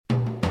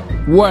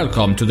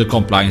Welcome to the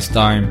Compliance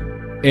Time,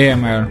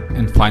 AML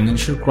and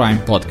Financial Crime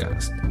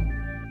podcast.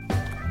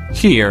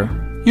 Here,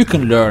 you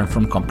can learn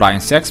from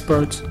compliance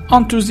experts,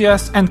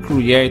 enthusiasts and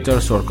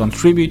creators who are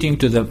contributing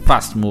to the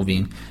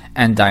fast-moving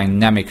and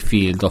dynamic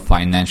field of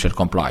financial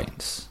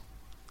compliance.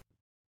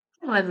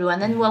 Hello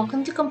everyone and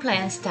welcome to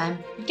Compliance Time.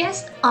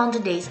 Guest on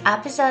today's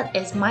episode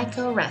is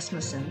Michael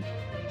Rasmussen.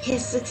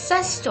 His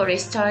success story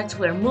starts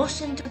where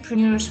most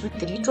entrepreneurs with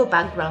the legal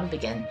background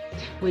begin,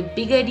 with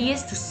big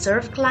ideas to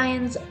serve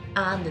clients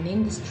and an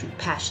industry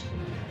passion.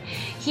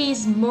 He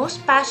is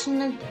most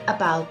passionate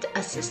about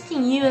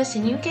assisting US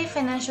and UK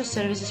financial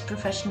services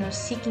professionals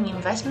seeking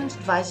investment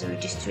advisor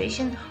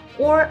registration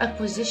or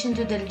acquisition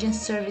due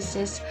diligence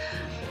services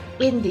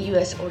in the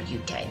US or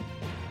UK.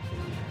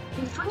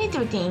 In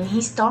 2013,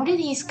 he started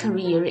his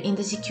career in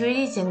the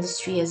securities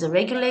industry as a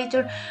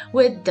regulator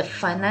with the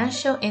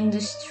Financial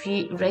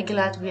Industry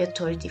Regulatory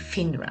Authority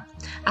FINRA.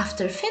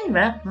 After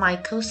FINRA,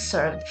 Michael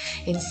served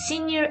in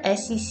senior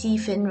SEC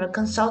FINRA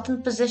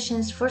consultant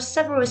positions for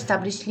several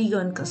established legal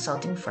and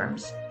consulting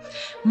firms.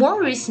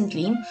 More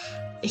recently,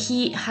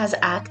 he has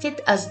acted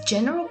as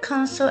General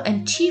Counsel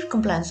and Chief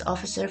Compliance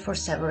Officer for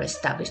several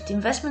established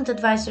investment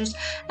advisors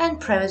and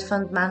private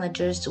fund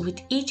managers,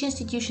 with each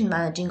institution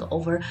managing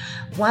over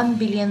 $1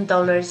 billion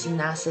in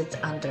assets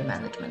under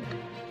management.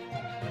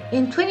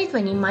 In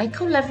 2020,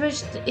 Michael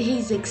leveraged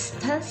his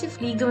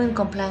extensive legal and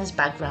compliance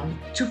background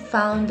to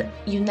found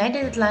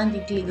United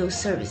Atlantic Legal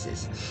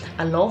Services,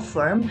 a law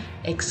firm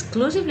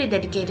exclusively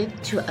dedicated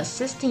to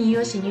assisting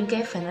US and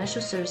UK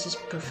financial services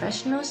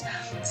professionals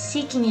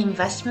seeking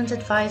investment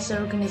advisor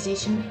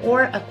organization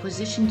or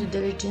acquisition due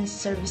diligence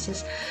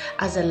services.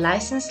 As a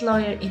licensed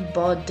lawyer in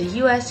both the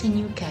US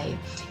and UK,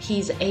 he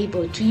is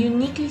able to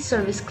uniquely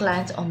service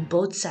clients on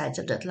both sides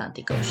of the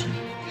Atlantic Ocean.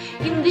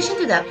 In addition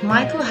to that,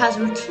 Michael has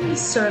routinely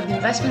served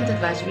investment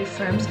advisory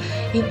firms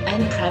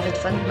and private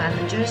fund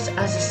managers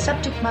as a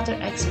subject matter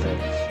expert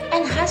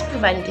and has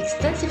provided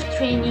extensive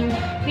training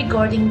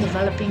regarding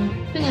developing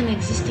and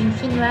existing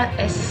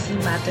FINRA SEC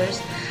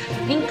matters,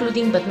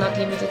 including but not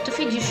limited to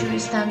fiduciary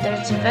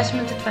standards,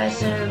 investment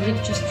advisor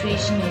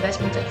registration,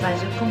 investment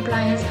advisor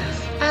compliance,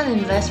 and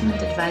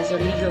investment advisor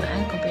legal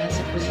and compliance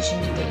acquisition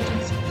due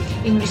diligence.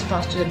 In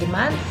response to the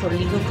demand for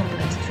legal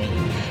compliance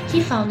training,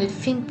 he founded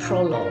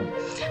FinPro Law,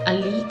 a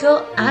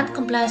legal and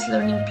compliance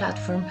learning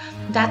platform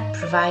that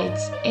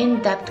provides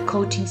in-depth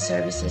coaching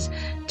services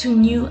to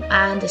new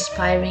and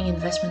aspiring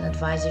investment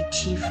advisor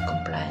chief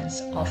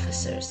compliance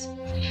officers.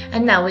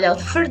 And now, without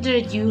further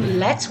ado,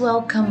 let's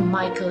welcome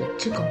Michael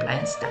to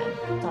Compliance Time.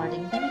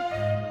 Starting.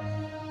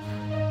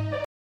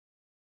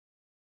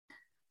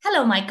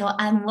 Hello, Michael,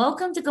 and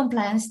welcome to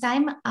Compliance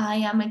Time. I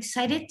am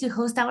excited to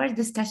host our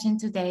discussion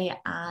today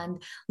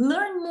and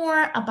learn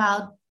more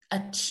about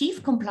a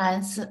chief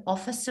compliance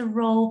officer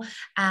role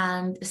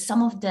and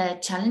some of the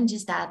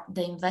challenges that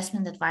the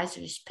investment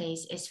advisory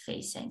space is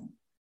facing.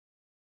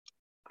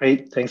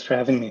 Great, thanks for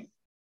having me.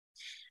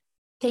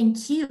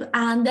 Thank you.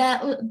 And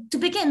to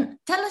begin,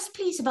 tell us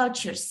please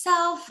about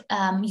yourself,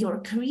 your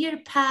career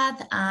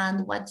path,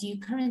 and what you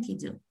currently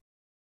do.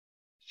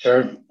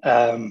 Sure.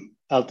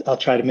 I'll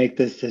try to make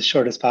this as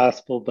short as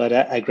possible, but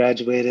I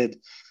graduated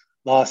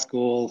law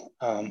school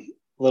a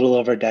little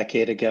over a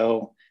decade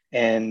ago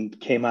and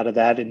came out of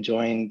that and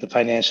joined the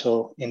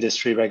Financial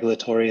Industry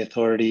Regulatory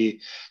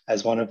Authority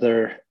as one of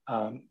their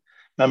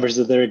members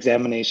of their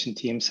examination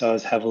team. So I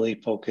was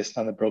heavily focused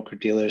on the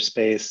broker-dealer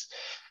space.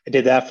 I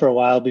did that for a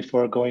while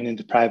before going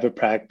into private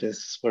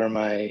practice, where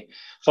my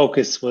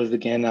focus was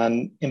again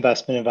on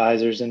investment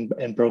advisors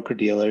and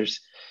broker-dealers.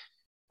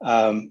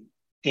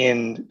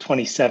 In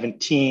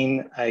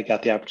 2017, I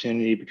got the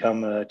opportunity to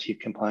become a chief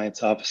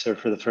compliance officer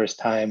for the first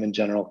time and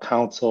general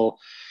counsel.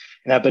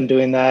 And I've been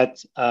doing that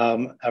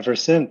ever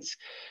since.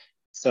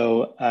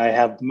 So I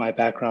have my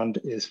background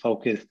is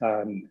focused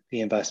on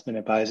the investment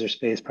advisor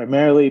space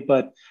primarily,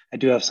 but I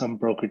do have some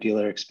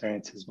broker-dealer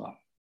experience as well.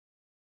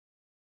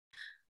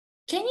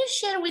 Can you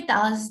share with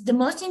us the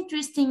most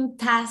interesting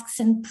tasks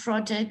and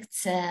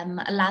projects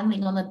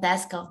landing on the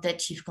desk of the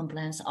chief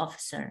compliance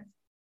officer?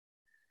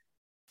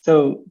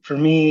 So for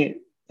me,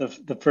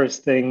 the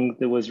first thing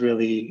that was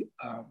really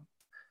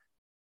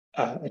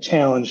a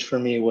challenge for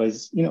me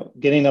was,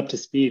 getting up to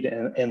speed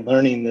and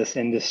learning this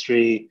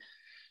industry.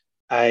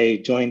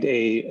 I joined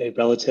a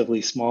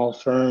relatively small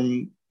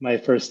firm, my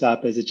first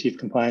stop as a chief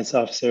compliance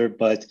officer,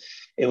 but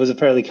it was a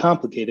fairly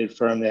complicated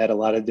firm. They had a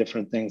lot of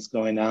different things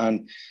going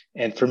on.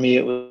 And for me,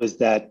 it was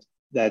that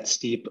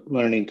steep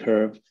learning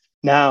curve.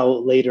 Now,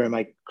 later in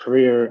my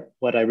career,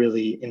 what I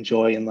really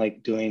enjoy and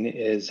like doing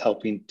is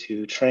helping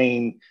to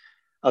train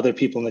other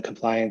people in the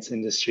compliance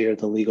industry or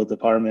the legal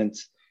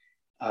departments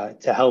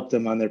to help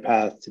them on their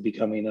path to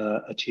becoming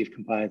a chief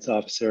compliance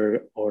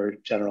officer or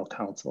general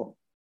counsel.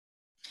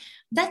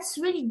 That's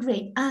really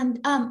great.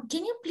 And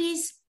can you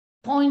please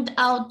point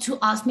out to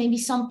us, maybe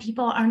some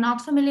people are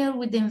not familiar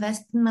with the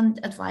investment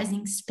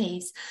advising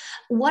space.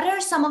 What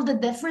are some of the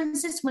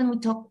differences when we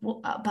talk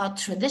about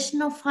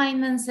traditional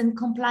finance and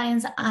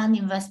compliance and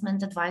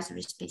investment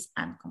advisory space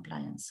and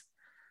compliance?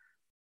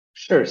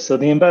 Sure. So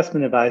the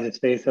investment advisor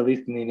space, at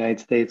least in the United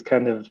States,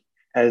 kind of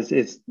has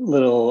its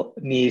little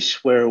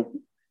niche where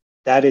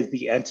that is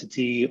the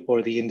entity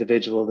or the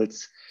individual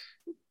that's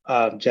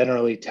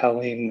generally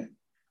telling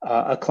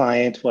a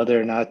client whether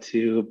or not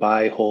to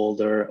buy, hold,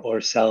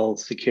 or sell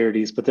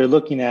securities, but they're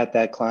looking at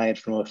that client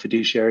from a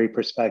fiduciary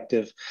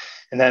perspective.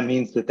 And that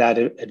means that that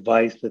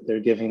advice that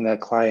they're giving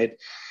that client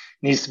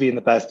needs to be in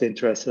the best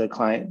interest of the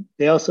client.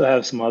 They also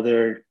have some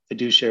other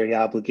fiduciary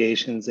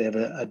obligations. They have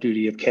a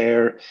duty of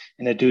care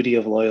and a duty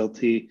of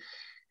loyalty.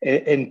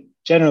 And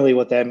generally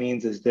what that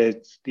means is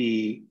that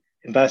the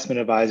investment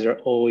advisor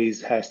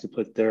always has to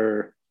put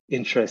their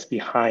interest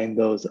behind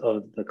those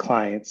of the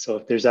clients. So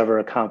if there's ever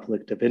a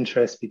conflict of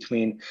interest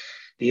between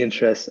the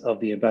interests of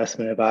the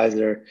investment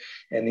advisor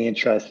and the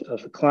interest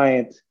of the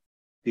client's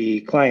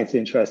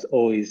interests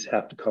always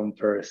have to come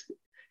first.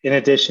 In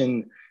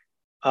addition,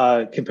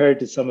 compared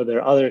to some of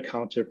their other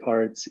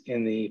counterparts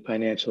in the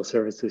financial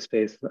services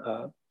space,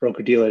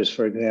 broker-dealers,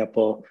 for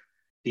example,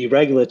 the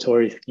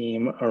regulatory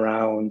scheme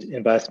around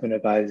investment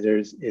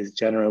advisors is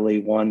generally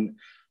one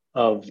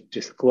of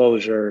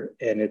disclosure,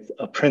 and it's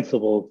a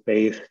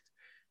principle-based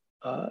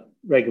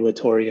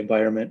regulatory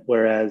environment,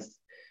 whereas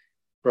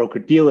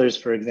broker-dealers,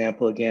 for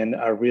example, again,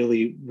 are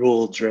really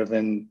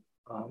rule-driven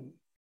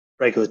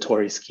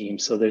regulatory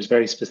schemes. So there's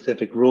very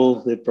specific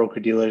rules that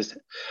broker-dealers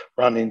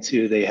run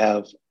into. They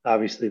have,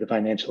 obviously, the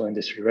Financial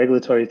Industry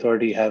Regulatory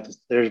Authority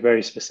there's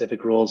very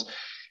specific rules.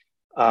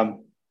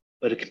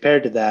 But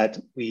compared to that,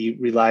 we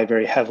rely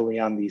very heavily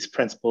on these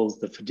principles,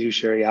 the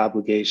fiduciary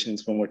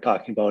obligations, when we're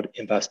talking about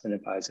investment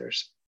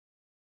advisors.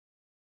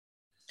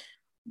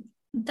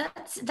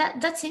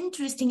 That's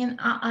interesting, and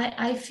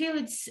I feel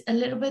it's a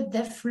little bit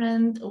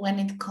different when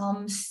it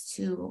comes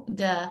to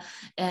the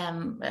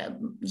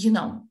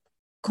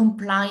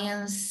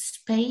compliance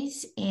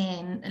space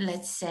in,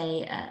 let's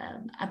say,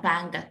 a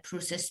bank that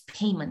processes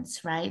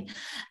payments, right?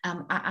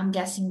 I'm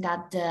guessing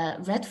that the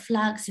red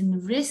flags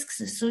and risks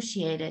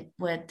associated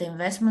with the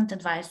investment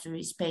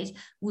advisory space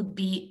would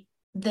be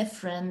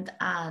different,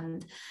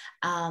 and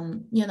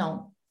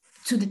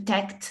to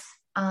detect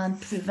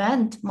and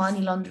prevent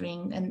money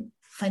laundering and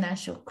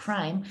financial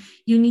crime,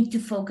 you need to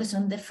focus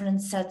on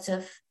different sets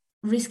of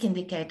risk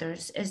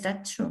indicators. Is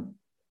that true?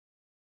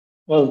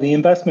 Well, the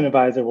investment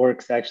advisor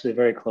works actually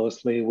very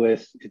closely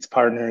with its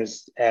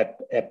partners at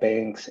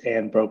banks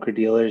and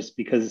broker-dealers,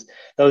 because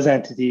those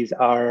entities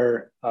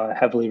are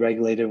heavily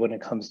regulated when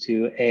it comes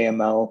to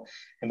AML.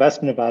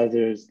 Investment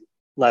advisors,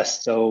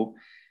 less so.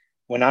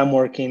 When I'm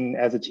working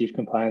as a chief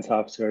compliance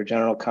officer or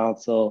general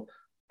counsel,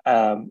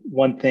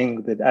 one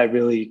thing that I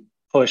really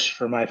push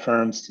for my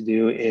firms to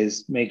do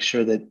is make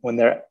sure that when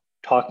they're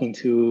talking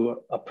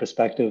to a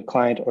prospective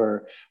client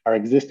or our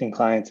existing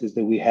clients, is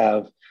that we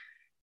have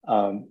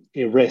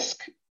a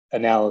risk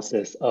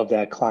analysis of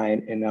that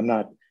client. And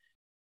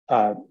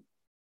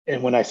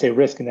and when I say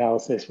risk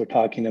analysis, we're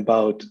talking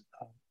about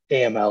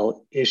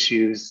AML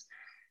issues.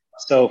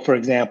 So for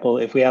example,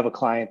 if we have a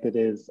client that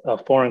is a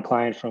foreign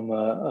client from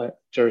a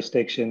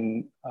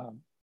jurisdiction,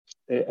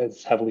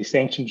 as heavily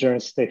sanctioned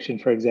jurisdiction,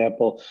 for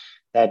example,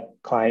 that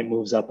client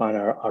moves up on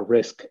our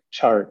risk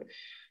chart.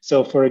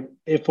 So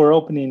if we're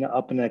opening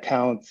up an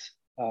account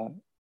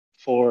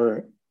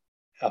for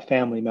a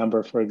family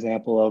member, for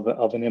example,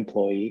 of an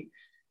employee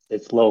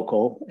that's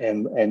local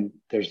and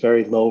there's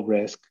very low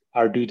risk,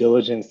 our due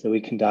diligence that we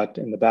conduct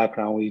in the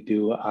background we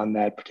do on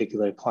that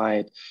particular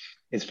client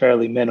is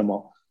fairly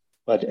minimal.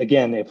 But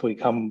again, if we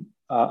come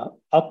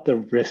up the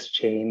risk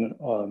chain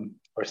or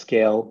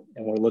scale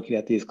and we're looking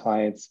at these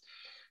clients,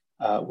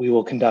 we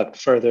will conduct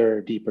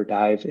further deeper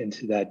dive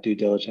into that due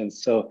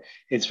diligence. So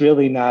it's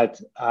really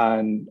not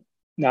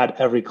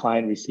every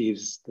client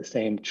receives the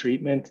same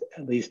treatment,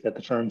 at least at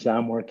the firms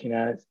I'm working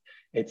at.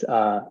 It's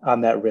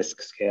on that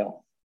risk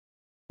scale.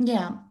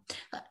 Yeah,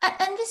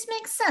 and this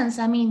makes sense.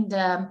 I mean,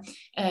 the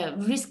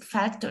risk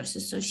factors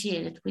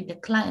associated with the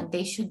client,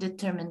 they should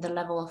determine the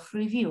level of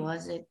review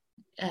as it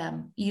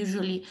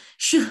usually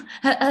should,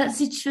 as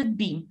it should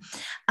be.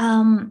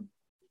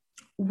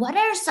 What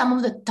are some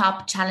of the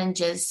top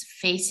challenges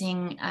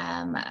facing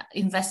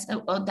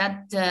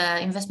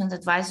investment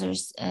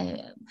advisors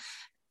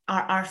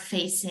are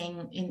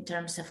facing in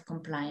terms of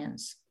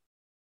compliance?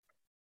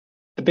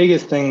 The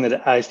biggest thing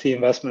that I see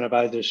investment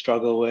advisors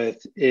struggle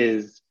with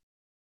is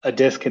a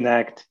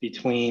disconnect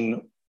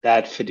between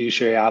that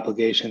fiduciary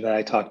obligation that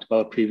I talked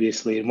about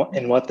previously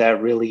and what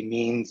that really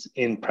means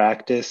in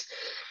practice.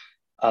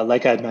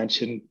 Like I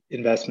mentioned,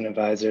 investment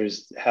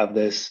advisors have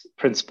this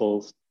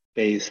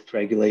principles-based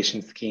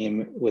regulation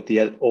scheme with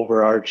the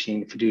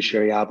overarching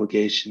fiduciary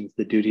obligations,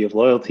 the duty of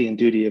loyalty and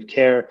duty of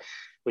care,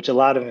 which a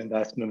lot of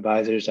investment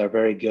advisors are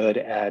very good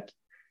at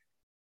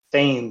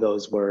saying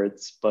those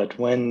words. But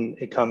when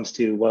it comes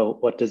to, well,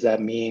 what does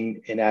that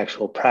mean in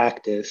actual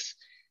practice?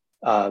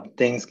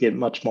 Things get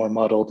much more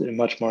muddled and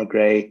much more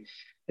gray.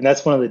 And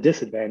that's one of the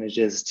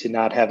disadvantages to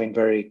not having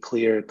very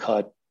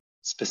clear-cut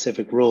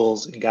specific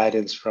rules and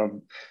guidance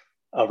from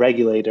a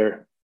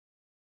regulator,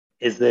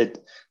 is that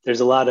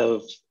there's a lot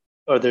of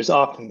or there's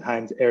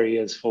oftentimes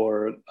areas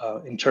for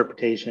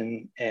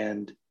interpretation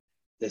and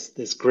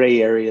this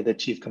gray area that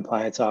chief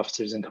compliance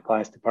officers and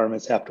compliance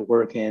departments have to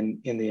work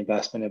in the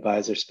investment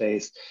advisor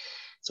space.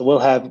 So we'll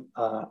have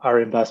our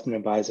investment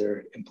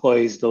advisor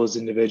employees, those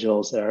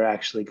individuals that are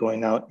actually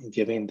going out and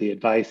giving the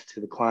advice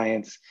to the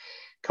clients,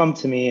 come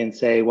to me and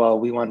say, well,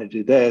 we want to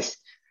do this.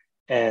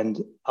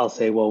 And I'll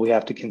say, well, we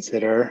have to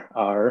consider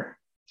our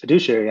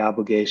fiduciary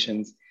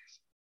obligations.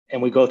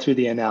 And we go through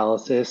the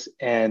analysis,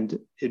 and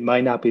it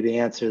might not be the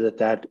answer that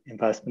that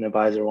investment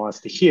advisor wants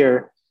to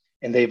hear.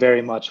 And they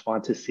very much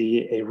want to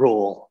see a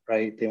rule,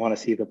 right? They want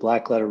to see the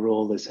black letter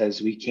rule that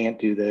says we can't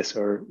do this,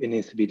 or it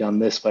needs to be done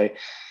this way.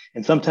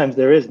 And sometimes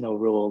there is no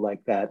rule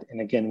like that. And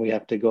again, we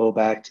have to go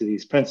back to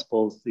these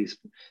principles, these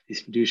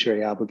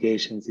fiduciary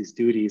obligations, these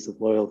duties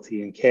of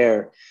loyalty and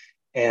care,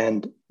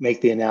 and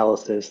make the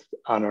analysis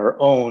on our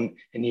own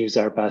and use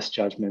our best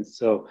judgments.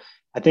 So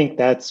I think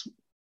that's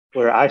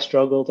where I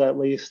struggled, at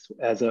least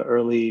as an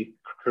early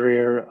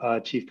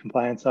career chief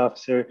compliance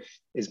officer,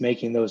 is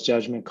making those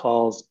judgment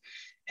calls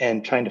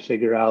and trying to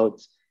figure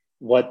out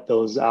what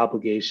those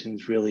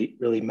obligations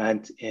really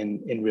meant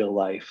in real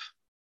life.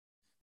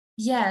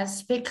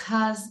 Yes,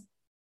 because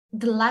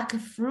the lack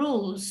of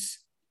rules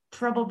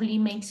probably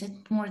makes it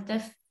more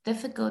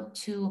difficult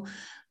to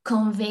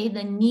convey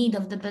the need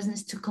of the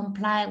business to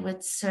comply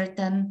with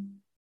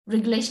certain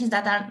regulations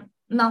that are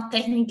not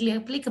technically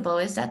applicable.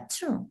 Is that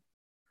true?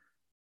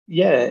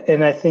 Yeah,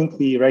 and I think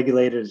the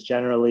regulators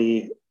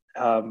generally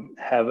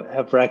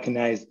have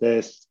recognized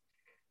this.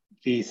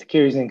 The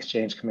Securities and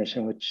Exchange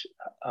Commission, which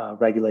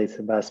regulates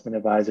investment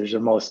advisors, or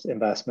most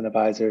investment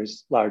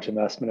advisors, large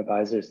investment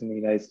advisors in the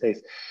United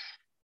States,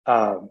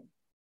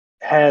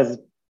 has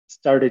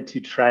started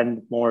to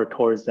trend more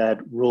towards that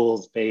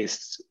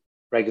rules-based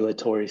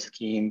regulatory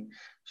scheme.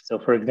 So,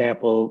 for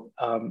example,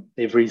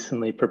 they've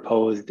recently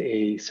proposed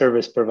a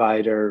service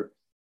provider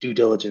due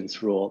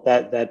diligence rule.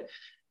 That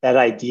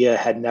idea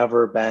had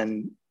never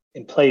been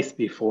in place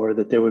before,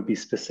 that there would be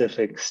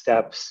specific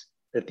steps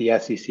that the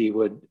SEC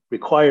would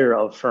require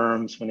of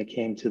firms when it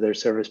came to their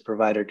service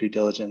provider due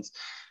diligence.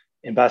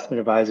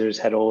 Investment advisors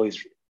had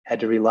always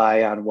had to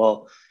rely on,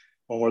 well,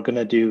 when we're going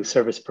to do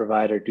service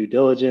provider due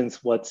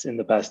diligence, what's in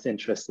the best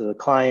interest of the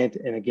client?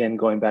 And again,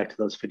 going back to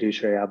those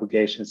fiduciary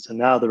obligations. So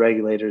now the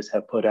regulators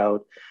have put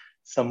out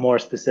some more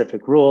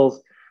specific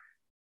rules.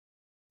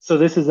 So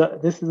this is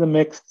a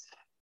mixed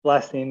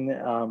blessing,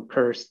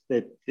 curse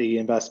that the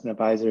investment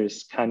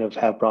advisors kind of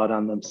have brought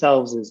on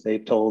themselves, as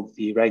they've told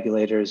the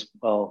regulators,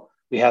 well,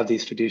 we have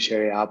these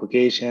fiduciary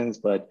obligations,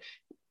 but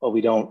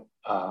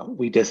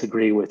we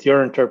disagree with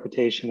your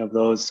interpretation of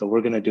those, so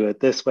we're going to do it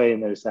this way,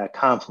 and there's that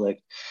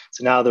conflict.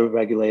 So now the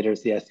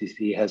regulators, the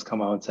SEC, has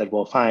come out and said,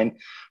 well, fine,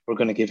 we're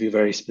going to give you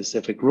very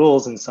specific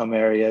rules in some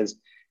areas,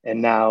 and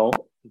now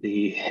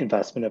the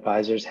investment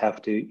advisors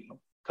have to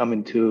come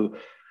into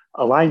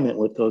alignment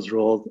with those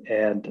rules,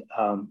 and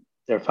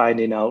they're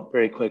finding out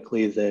very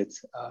quickly that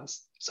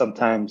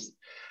sometimes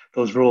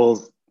those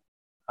rules,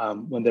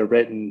 when they're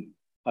written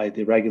by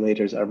the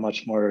regulators, are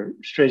much more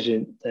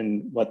stringent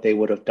than what they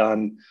would have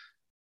done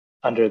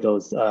under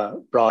those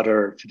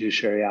broader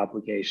fiduciary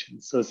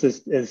obligations. So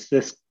it's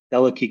this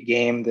delicate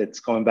game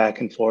that's going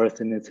back and forth,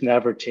 and it's an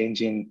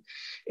ever-changing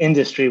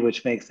industry,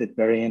 which makes it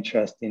very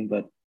interesting,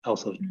 but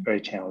also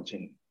very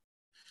challenging.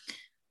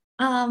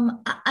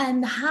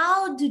 And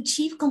how do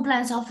chief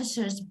compliance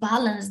officers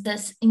balance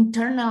this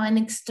internal and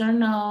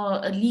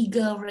external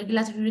legal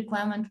regulatory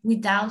requirement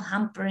without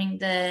hampering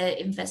the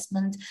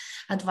investment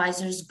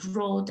advisor's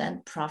growth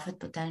and profit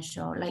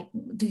potential? Like,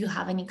 do you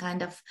have any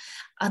kind of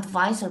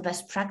advice or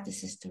best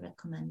practices to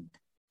recommend?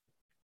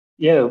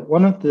 Yeah,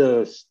 one of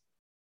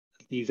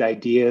these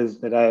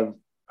ideas that I've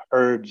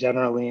heard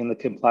generally in the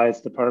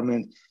compliance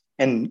department,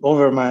 and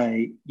over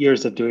my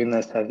years of doing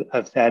this,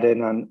 I've sat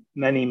in on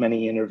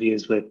many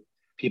interviews with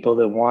people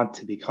that want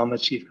to become a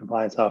chief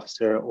compliance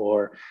officer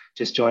or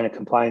just join a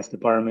compliance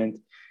department.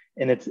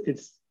 And it's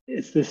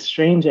this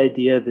strange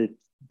idea that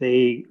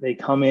they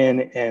come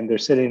in and they're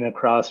sitting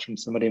across from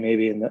somebody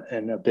maybe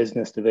in a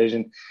business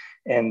division,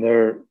 and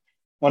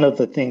one of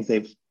the things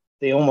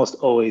they almost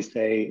always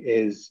say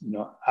is,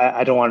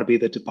 I don't want to be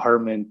the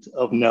department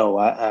of no.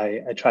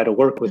 I try to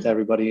work with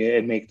everybody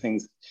and make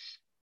things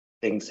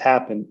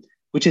happen,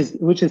 which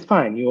is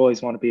fine. You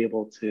always want to be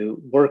able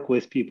to work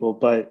with people,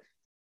 but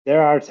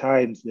there are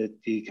times that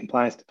the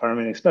compliance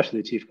department,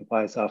 especially the chief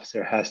compliance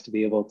officer, has to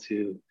be able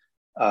to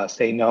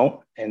say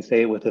no and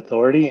say it with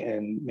authority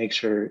and make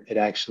sure it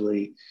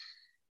actually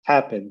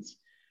happens.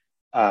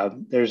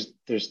 There's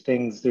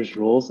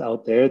rules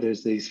out there.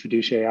 There's these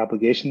fiduciary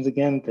obligations,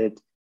 again, that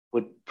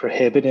would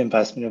prohibit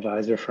investment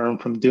advisor firm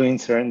from doing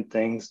certain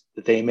things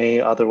that they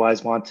may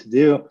otherwise want to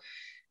do.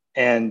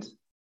 And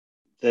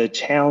the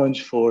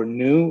challenge for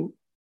new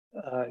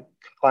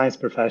compliance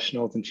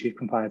professionals and chief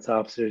compliance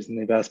officers in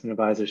the investment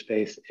advisor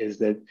space is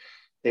that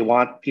they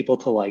want people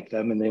to like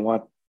them, and they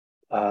want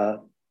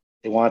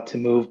to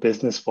move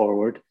business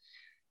forward,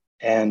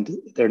 and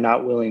they're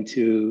not willing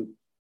to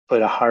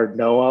put a hard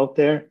no out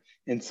there.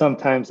 And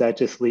sometimes that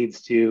just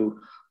leads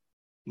to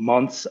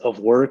months of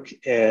work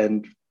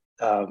and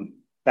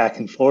back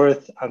and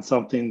forth on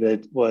something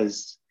that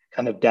was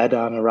kind of dead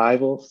on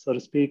arrival, so to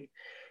speak,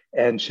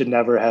 and should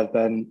never have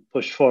been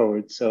pushed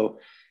forward. So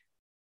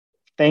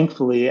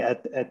thankfully,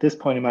 at this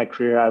point in my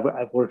career,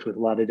 I've worked with a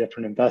lot of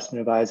different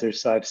investment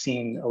advisors. So I've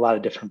seen a lot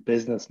of different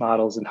business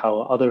models and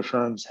how other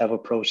firms have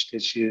approached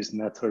issues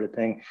and that sort of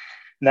thing.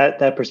 And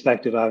that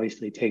perspective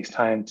obviously takes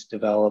time to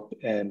develop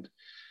and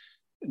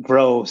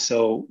grow.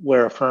 So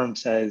where a firm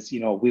says,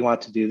 we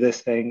want to do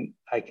this thing,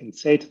 I can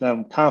say to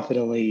them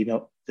confidently,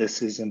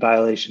 this is in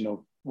violation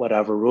of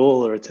whatever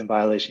rule, or it's in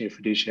violation of your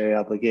fiduciary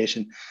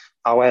obligation.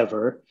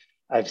 However,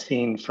 I've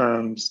seen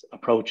firms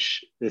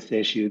approach this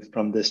issue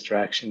from this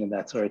direction and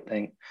that sort of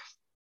thing.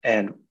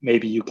 And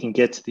maybe you can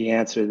get to the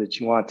answer that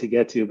you want to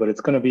get to, but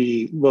it's going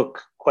to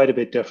look quite a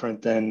bit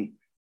different than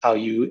how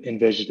you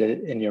envisioned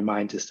it in your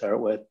mind to start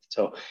with.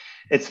 So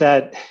it's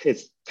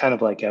kind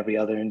of like every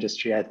other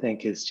industry, I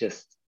think, is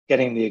just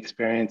getting the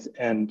experience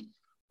and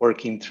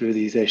working through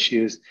these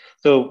issues.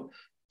 So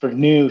for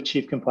new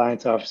chief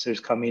compliance officers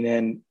coming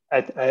in,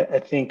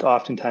 I think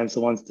oftentimes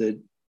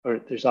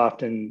there's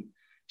often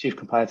chief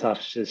compliance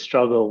officers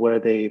struggle where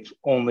they've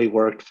only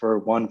worked for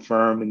one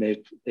firm and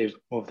they've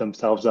moved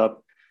themselves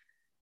up,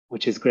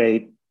 which is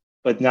great.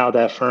 But now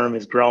that firm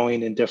is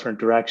growing in different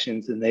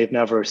directions and they've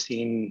never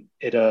seen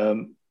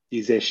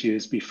these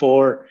issues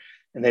before,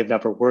 and they've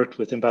never worked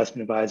with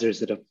investment advisors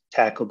that have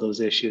tackled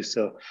those issues.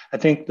 So I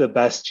think the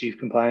best chief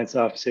compliance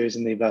officers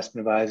in the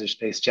investment advisor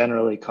space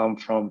generally come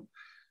from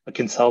a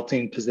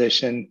consulting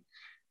position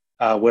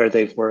where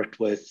they've worked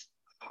with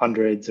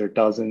hundreds or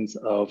dozens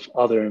of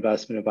other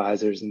investment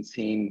advisors and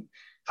seen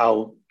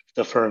how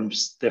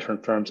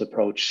different firms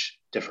approach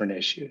different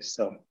issues.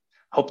 So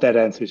I hope that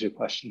answers your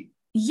question.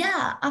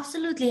 Yeah,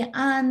 absolutely.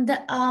 And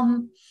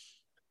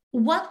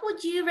what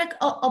would you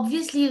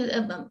obviously,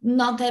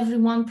 not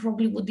everyone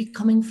probably would be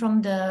coming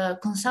from the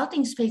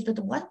consulting space, but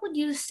what would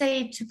you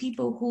say to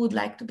people who would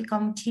like to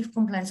become chief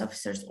compliance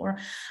officers or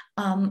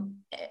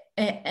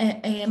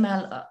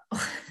AML,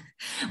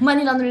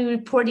 money laundering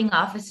reporting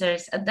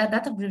officers?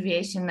 That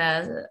abbreviation,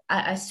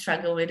 I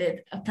struggle with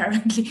it,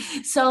 apparently.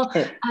 So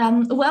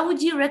what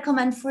would you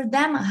recommend for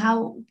them?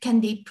 How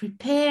can they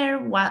prepare?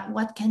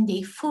 What can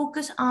they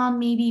focus on,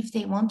 maybe if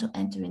they want to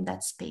enter in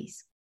that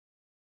space?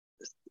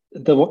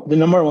 The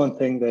number one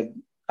thing that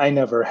I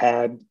never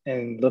had,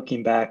 and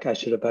looking back, I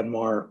should have been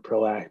more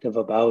proactive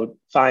about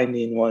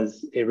finding,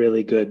 was a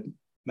really good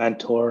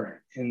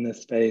mentor in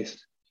this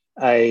space.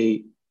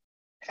 I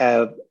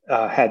have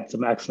had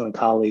some excellent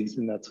colleagues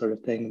and that sort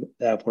of thing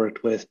that I've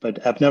worked with,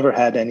 but I've never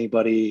had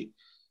anybody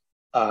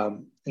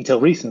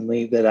until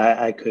recently that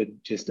I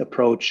could just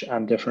approach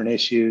on different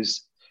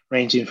issues,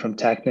 ranging from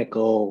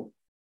technical,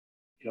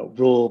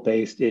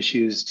 rule-based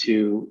issues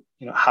to,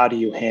 how do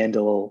you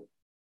handle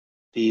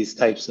these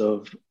types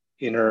of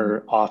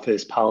inner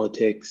office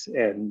politics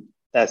and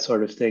that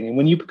sort of thing. And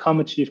when you become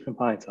a chief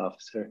compliance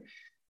officer,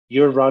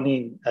 you're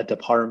running a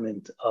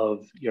department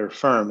of your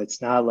firm.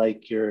 It's not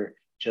like you're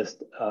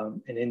just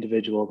an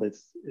individual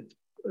that's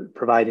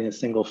providing a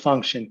single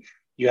function.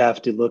 You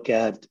have to look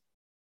at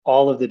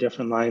all of the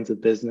different lines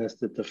of business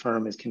that the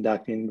firm is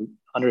conducting,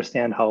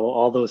 understand how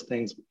all those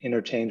things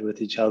interchange with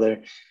each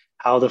other,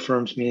 how the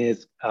firm's meeting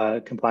its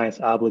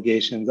compliance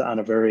obligations on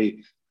a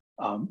very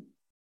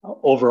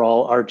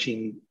overall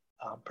arching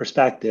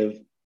perspective.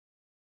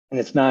 And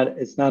it's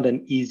not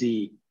an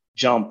easy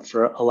jump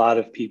for a lot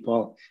of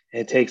people.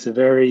 And it takes a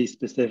very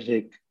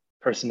specific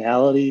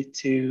personality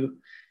to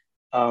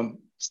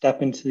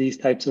step into these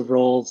types of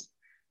roles.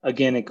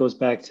 Again, it goes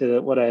back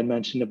to what I had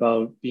mentioned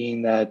about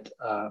being that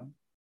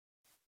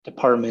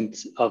department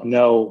of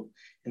no,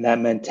 and that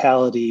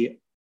mentality.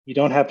 You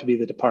don't have to be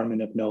the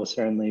department of no,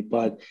 certainly,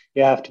 but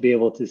you have to be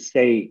able to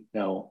say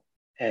no.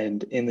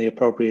 And in the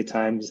appropriate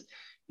times,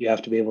 you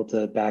have to be able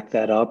to back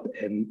that up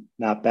and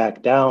not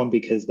back down,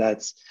 because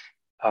that's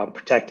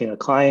protecting a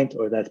client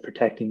or that's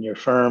protecting your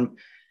firm.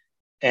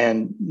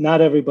 And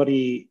not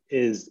everybody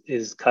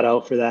is cut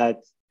out for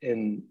that.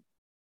 And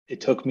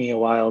it took me a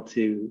while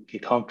to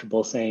get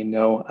comfortable saying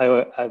no.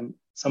 I'm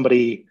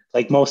somebody,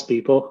 like most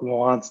people, who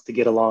wants to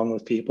get along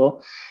with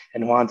people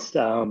and wants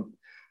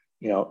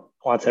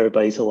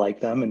everybody to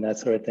like them and that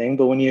sort of thing.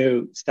 But when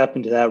you step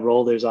into that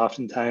role, there's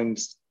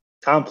oftentimes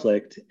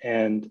conflict,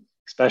 and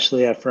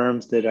especially at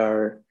firms that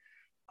are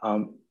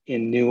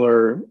in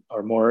newer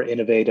or more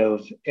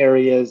innovative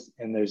areas,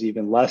 and there's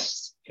even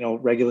less,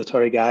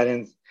 regulatory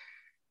guidance.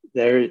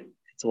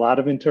 It's a lot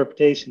of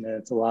interpretation, and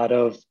it's a lot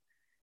of,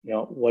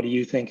 what do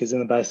you think is in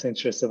the best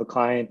interest of a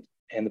client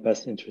and the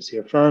best interest of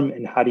your firm,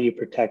 and how do you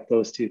protect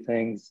those two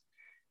things?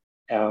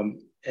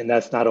 And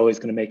that's not always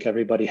going to make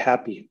everybody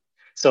happy.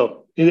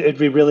 So it'd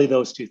be really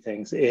those two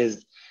things: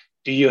 is,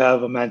 do you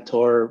have a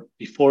mentor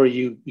before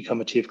you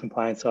become a chief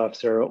compliance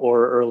officer,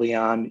 or early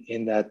on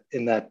in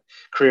that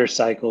career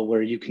cycle,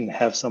 where you can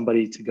have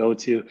somebody to go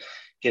to,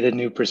 get a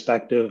new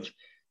perspective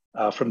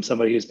from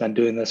somebody who's been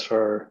doing this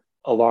for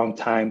a long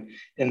time?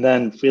 And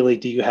then really,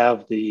 do you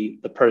have the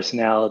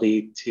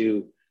personality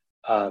to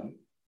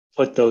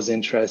put those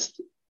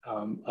interests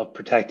of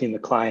protecting the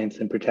clients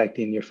and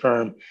protecting your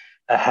firm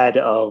ahead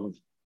of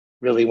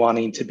really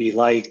wanting to be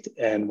liked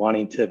and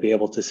wanting to be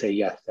able to say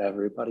yes to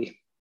everybody.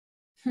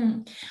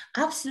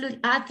 Absolutely.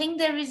 I think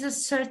there is a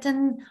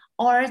certain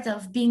art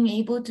of being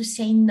able to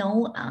say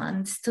no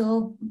and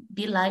still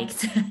be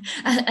liked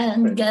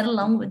and get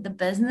along with the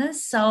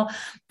business. So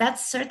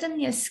that's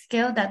certainly a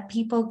skill that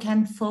people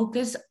can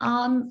focus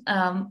on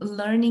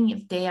learning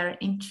if they are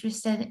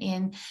interested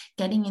in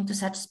getting into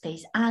such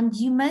space. And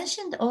you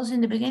mentioned also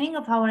in the beginning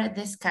of our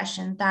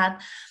discussion that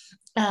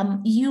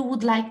you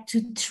would like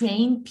to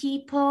train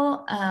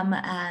people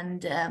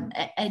and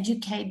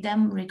educate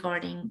them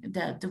regarding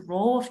the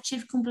role of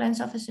Chief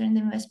Compliance Officer in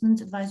the investment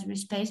advisory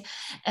space.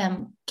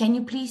 Can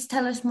you please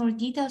tell us more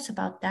details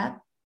about that?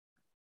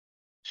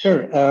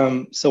 Sure.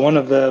 So one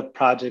of the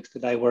projects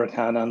that I work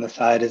on the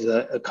side is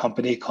a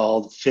company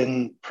called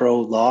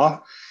FinPro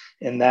Law.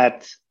 And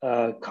that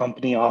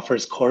company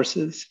offers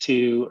courses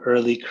to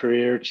early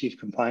career Chief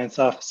Compliance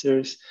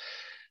Officers.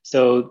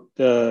 So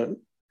the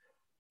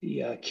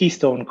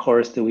Keystone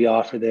course that we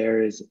offer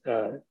there is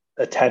a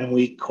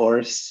 10-week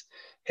course,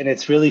 and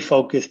it's really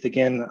focused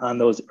again on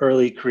those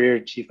early career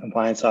Chief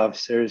Compliance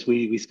Officers.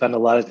 We spend a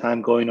lot of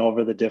time going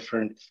over the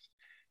different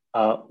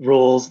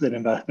roles that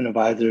investment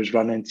advisors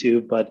run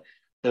into, but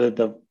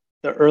the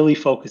early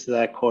focus of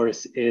that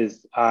course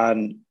is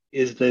on,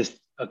 is this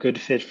a good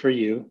fit for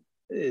you?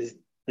 Is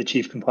the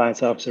Chief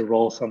Compliance Officer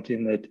role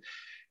something that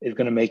is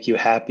going to make you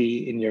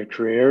happy in your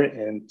career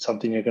and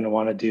something you're going to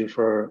want to do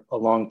for a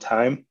long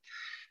time?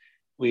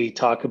 We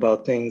talk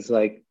about things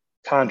like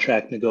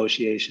contract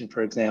negotiation,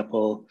 for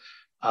example,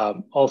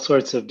 all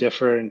sorts of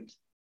different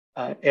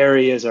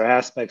areas or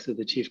aspects of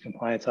the Chief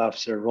Compliance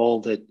Officer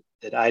role that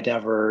I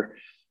never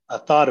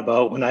thought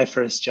about when I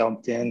first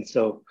jumped in.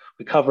 So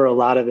we cover a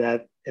lot of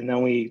that. And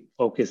then we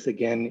focus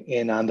again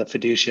in on the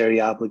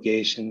fiduciary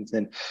obligations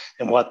and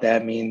what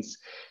that means.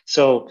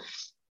 So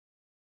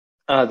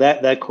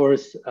that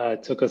course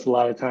took us a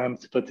lot of time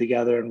to put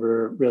together, and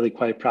we're really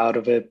quite proud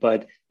of it.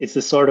 But it's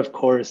the sort of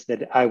course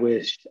that I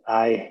wish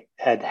I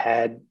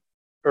had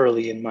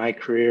early in my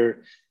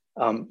career,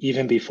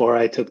 even before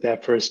I took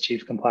that first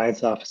Chief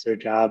Compliance Officer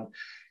job.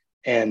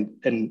 And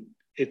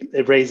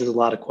it raises a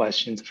lot of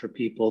questions for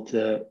people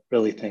to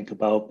really think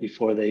about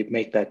before they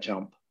make that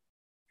jump.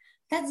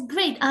 That's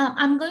great.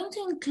 I'm going to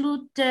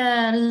include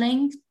the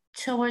link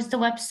towards the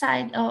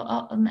website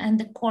and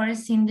the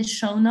course in the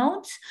show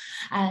notes,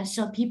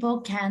 so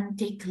people can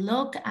take a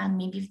look and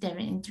maybe if they're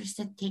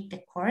interested, take the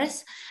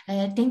course.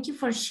 Thank you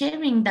for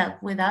sharing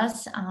that with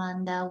us,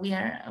 and we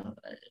are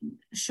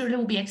surely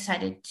will be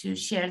excited to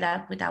share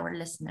that with our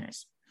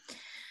listeners.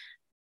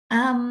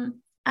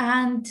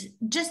 And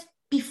just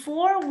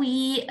before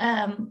we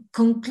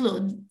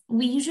conclude,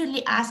 we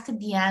usually ask at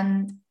the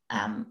end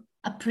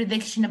a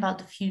prediction about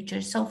the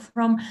future. So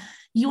from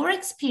your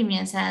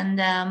experience and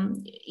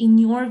in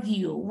your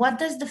view, what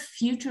does the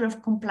future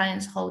of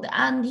compliance hold?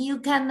 And you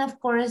can, of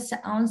course,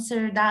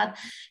 answer that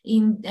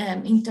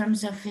in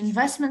terms of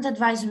investment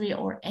advisory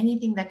or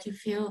anything that you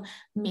feel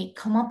may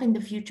come up in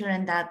the future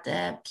and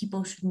that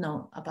people should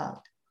know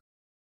about.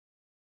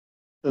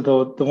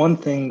 So the one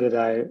thing that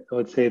I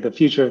would say the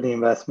future of the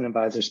investment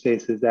advisor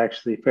space is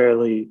actually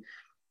fairly,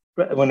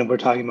 when we're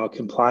talking about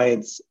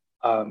compliance,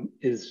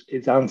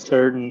 is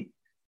uncertain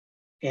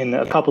in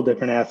a couple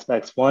different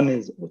aspects. One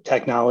is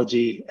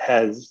technology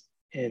has,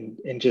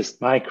 in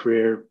just my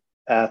career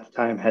path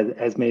time,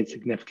 has made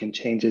significant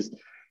changes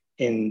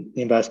in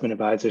the investment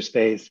advisor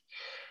space.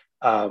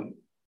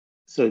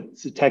 So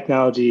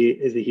technology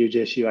is a huge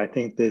issue. I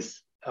think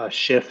this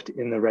shift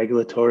in the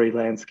regulatory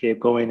landscape,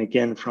 going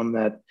again from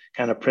that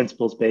kind of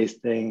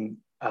principles-based thing,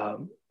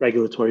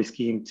 regulatory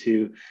scheme,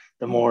 to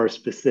the more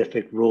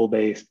specific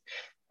rule-based,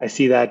 I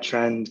see that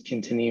trend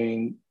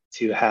continuing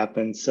to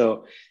happen.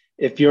 So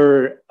if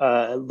you're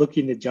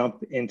looking to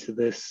jump into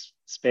this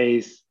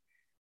space,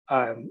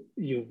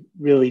 you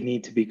really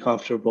need to be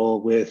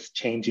comfortable with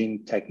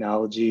changing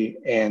technology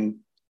and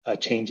a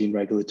changing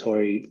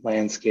regulatory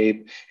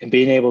landscape and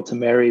being able to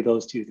marry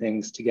those two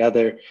things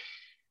together.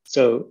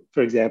 So,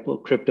 for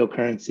example,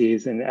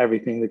 cryptocurrencies and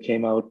everything that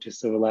came out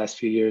just over the last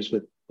few years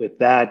with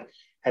that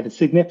had a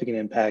significant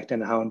impact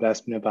on how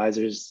investment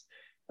advisors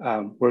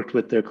worked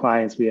with their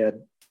clients. We had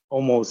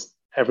almost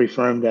every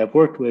firm that I've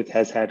worked with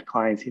has had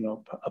clients,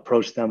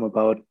 approach them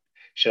about,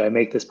 should I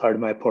make this part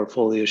of my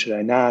portfolio? Should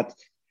I not?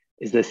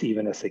 Is this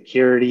even a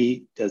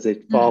security? Does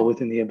it fall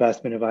within the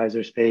investment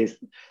advisor space?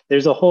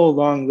 There's a whole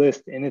long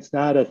list, and it's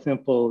not a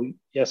simple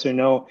yes or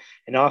no.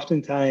 And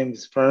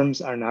oftentimes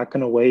firms are not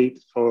going to wait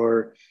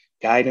for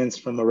guidance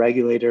from a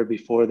regulator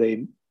before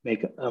they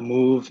make a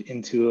move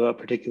into a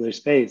particular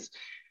space.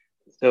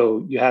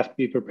 So you have to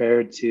be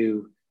prepared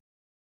to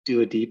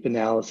do a deep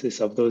analysis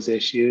of those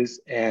issues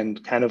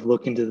and kind of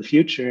look into the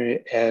future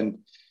and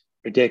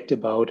predict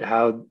about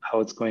how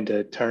it's going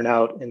to turn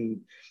out.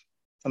 And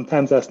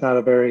sometimes that's not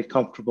a very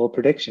comfortable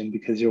prediction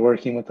because you're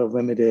working with a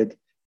limited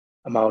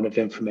amount of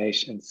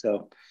information.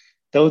 So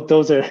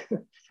those are,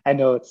 I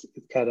know it's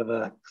kind of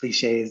a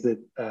cliche, is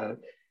that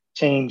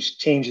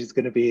change is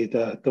going to be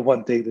the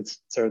one thing that's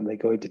certainly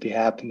going to be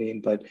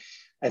happening. But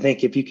I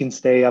think if you can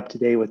stay up to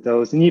date with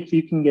those, and if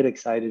you can get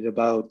excited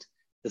about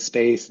the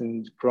space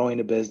and growing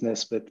a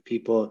business with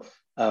people,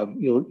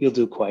 you'll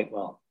do quite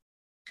well.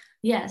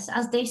 Yes,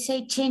 as they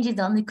say, change is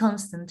only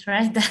constant,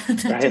 right?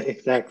 Right,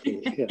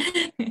 exactly. Yeah.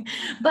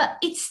 But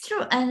it's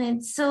true, and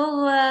it's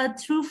so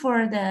true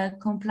for the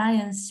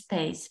compliance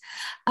space.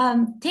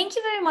 Thank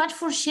you very much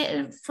for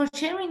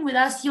sharing with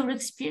us your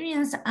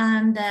experience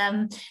and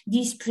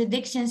these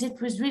predictions. It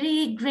was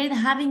really great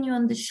having you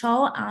on the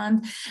show.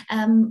 And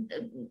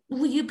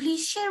would you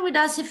please share with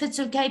us, if it's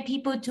okay,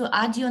 people to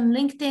add you on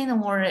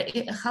LinkedIn, or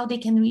how they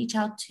can reach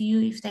out to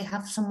you if they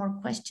have some more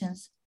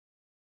questions?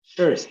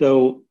 Sure.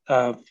 So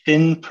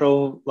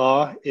FinPro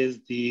Law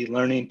is the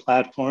learning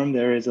platform.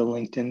 There is a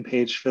LinkedIn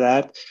page for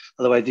that.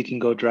 Otherwise, you can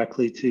go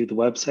directly to the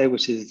website,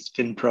 which is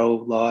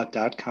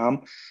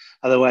finprolaw.com.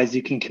 Otherwise,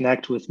 you can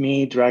connect with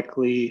me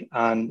directly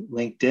on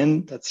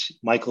LinkedIn. That's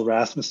Michael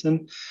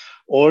Rasmussen.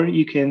 Or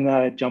you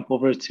can jump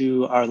over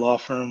to our law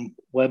firm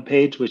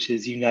webpage, which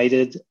is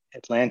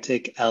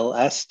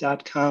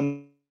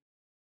UnitedAtlanticLS.com.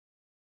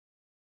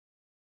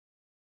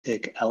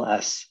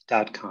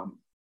 ls.com.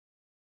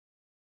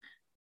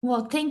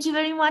 Well, thank you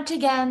very much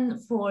again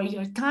for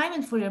your time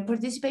and for your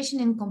participation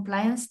in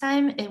Compliance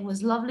Time. It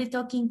was lovely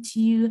talking to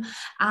you,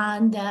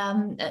 and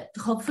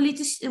hopefully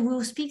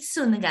we'll speak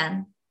soon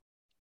again.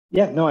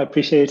 Yeah, no, I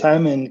appreciate your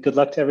time, and good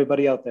luck to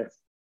everybody out there.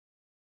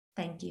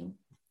 Thank you.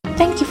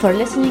 Thank you for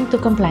listening to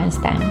Compliance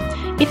Time.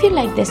 If you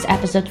like this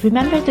episode,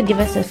 remember to give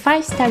us a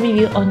 5-star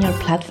review on your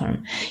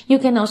platform. You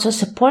can also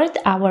support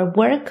our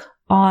work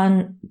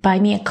on Buy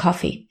Me a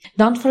Coffee.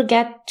 Don't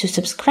forget to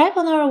subscribe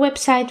on our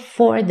website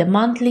for the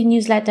monthly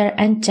newsletter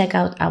and check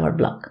out our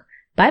blog.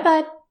 Bye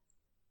bye.